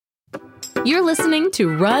You're listening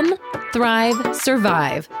to Run, Thrive,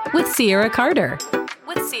 Survive with Sierra Carter.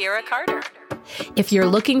 If you're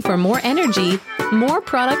looking for more energy, more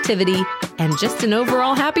productivity, and just an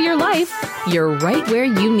overall happier life, you're right where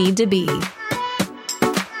you need to be.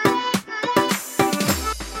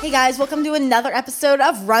 Hey guys, welcome to another episode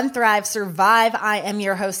of Run, Thrive, Survive. I am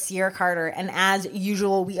your host, Sierra Carter, and as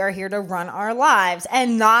usual, we are here to run our lives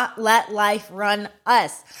and not let life run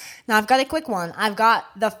us. Now, I've got a quick one. I've got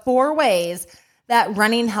the 4 ways that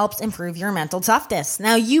running helps improve your mental toughness.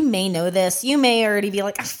 Now, you may know this. You may already be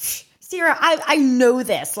like, Sierra, I know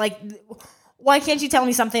this. Like, why can't you tell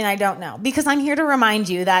me something I don't know? Because I'm here to remind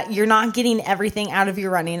you that you're not getting everything out of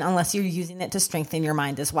your running unless you're using it to strengthen your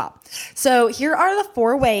mind as well. So here are the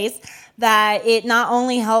 4 ways that it not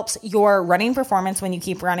only helps your running performance when you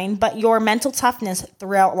keep running, but your mental toughness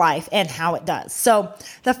throughout life and how it does. So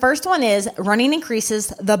the first one is running increases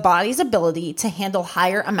the body's ability to handle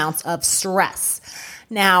higher amounts of stress.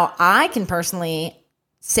 Now, I can personally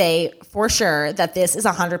say for sure that this is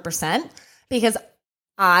 100% because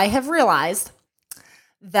I have realized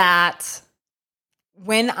that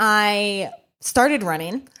when I started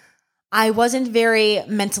running, I wasn't very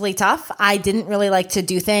mentally tough. I didn't really like to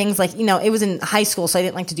do things like, it was in high school, so I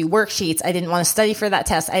didn't like to do worksheets. I didn't want to study for that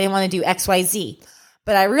test. I didn't want to do XYZ.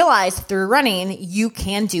 But I realized through running, you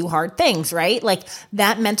can do hard things, right? Like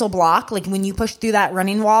that mental block, like when you push through that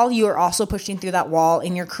running wall, you are also pushing through that wall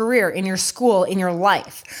in your career, in your school, in your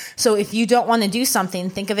life. So if you don't want to do something,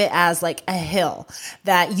 think of it as like a hill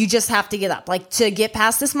that you just have to get up. Like to get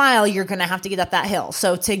past this mile, you're going to have to get up that hill.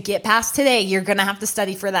 So to get past today, you're going to have to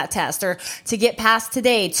study for that test. Or to get past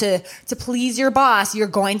today, to please your boss, you're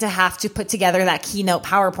going to have to put together that keynote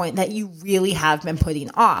PowerPoint that you really have been putting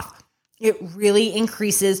off. It really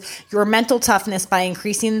increases your mental toughness by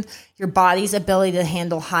increasing your body's ability to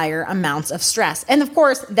handle higher amounts of stress. And of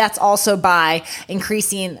course, that's also by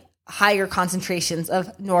increasing higher concentrations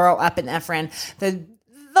of norepinephrine, the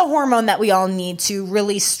hormone that we all need to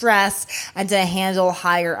release stress and to handle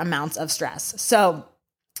higher amounts of stress. So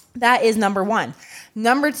that is number 1.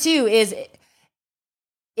 Number 2 is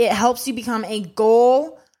it helps you become a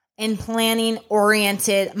goal and planning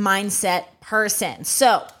oriented mindset person.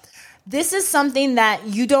 So this is something that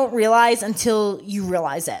you don't realize until you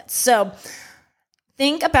realize it. So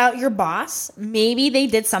think about your boss. Maybe they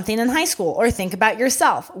did something in high school, or think about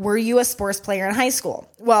yourself. Were you a sports player in high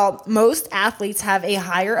school? Well, most athletes have a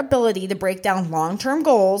higher ability to break down long-term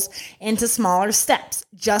goals into smaller steps,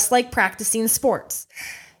 just like practicing sports.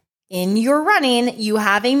 In your running, you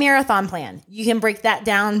have a marathon plan. You can break that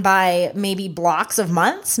down by maybe blocks of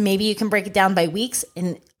months. Maybe you can break it down by weeks,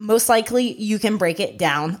 and most likely you can break it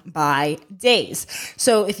down by days.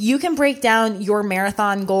 So if you can break down your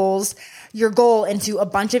marathon goals, your goal into a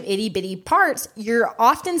bunch of itty bitty parts, you're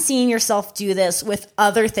often seeing yourself do this with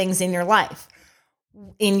other things in your life.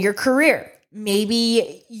 In your career,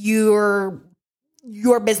 maybe your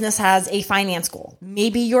business has a finance goal.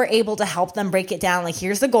 Maybe you're able to help them break it down. Like,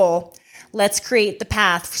 here's the goal. Let's create the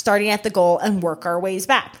path starting at the goal and work our ways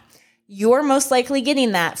back. You're most likely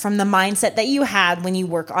getting that from the mindset that you had when you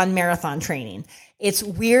work on marathon training. It's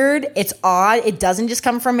weird. It's odd. It doesn't just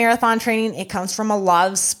come from marathon training. It comes from a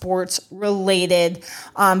lot of sports related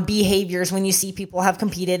behaviors when you see people have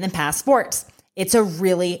competed in past sports. It's a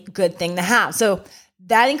really good thing to have. So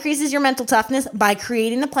that increases your mental toughness by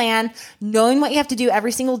creating a plan, knowing what you have to do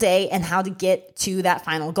every single day, and how to get to that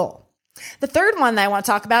final goal. The third one that I want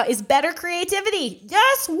to talk about is better creativity.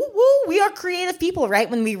 Yes, we are creative people, right,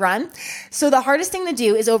 when we run. So the hardest thing to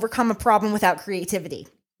do is overcome a problem without creativity.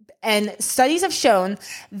 And studies have shown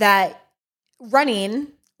that running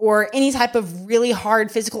or any type of really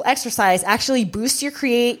hard physical exercise actually boosts your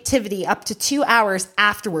creativity up to 2 hours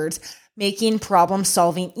afterwards, making problem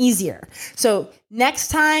solving easier. So next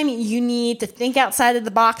time you need to think outside of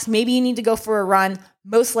the box, maybe you need to go for a run,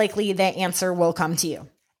 most likely the answer will come to you.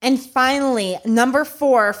 And finally, number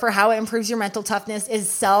 4 for how it improves your mental toughness is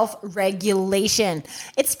self-regulation.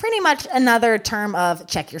 It's pretty much another term of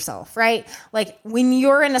check yourself, right? Like when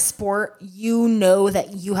you're in a sport, you know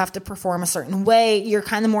that you have to perform a certain way. You're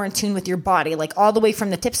kind of more in tune with your body, like all the way from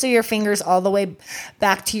the tips of your fingers, all the way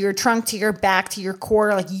back to your trunk, to your back, to your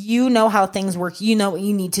core. Like you know how things work. You know what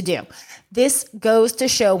you need to do. This goes to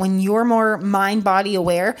show when you're more mind, body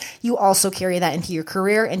aware, you also carry that into your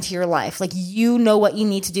career, into your life. Like you know what you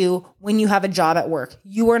need to do when you have a job at work.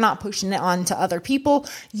 You are not pushing it on to other people.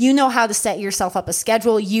 You know how to set yourself up a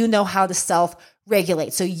schedule. You know how to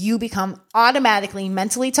self-regulate. So you become automatically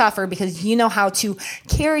mentally tougher because you know how to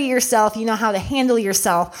carry yourself. You know how to handle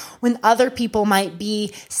yourself when other people might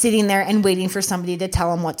be sitting there and waiting for somebody to tell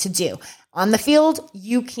them what to do. On the field,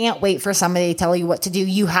 you can't wait for somebody to tell you what to do.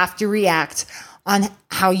 You have to react on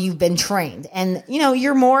how you've been trained. And,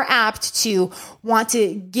 you're more apt to want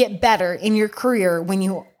to get better in your career when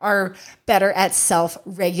you are better at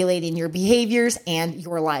self-regulating your behaviors and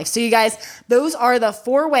your life. So you guys, those are the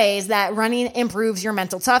 4 ways that running improves your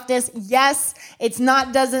mental toughness. Yes,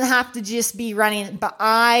 doesn't have to just be running, but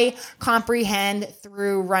I comprehend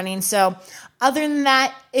through running. So other than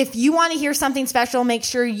that, if you want to hear something special, make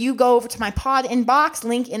sure you go over to my pod inbox,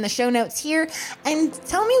 link in the show notes here, and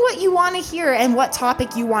tell me what you want to hear and what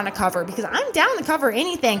topic you want to cover, because I'm down to cover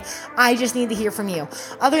anything. I just need to hear from you.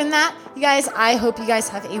 Other than that, you guys, I hope you guys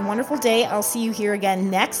have a wonderful day. I'll see you here again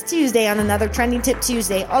next Tuesday on another Trending Tip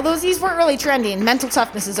Tuesday. Although these weren't really trending, mental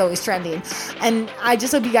toughness is always trending. And I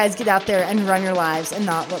just hope you guys get out there and run your lives and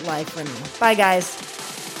not let life run you. Bye, guys.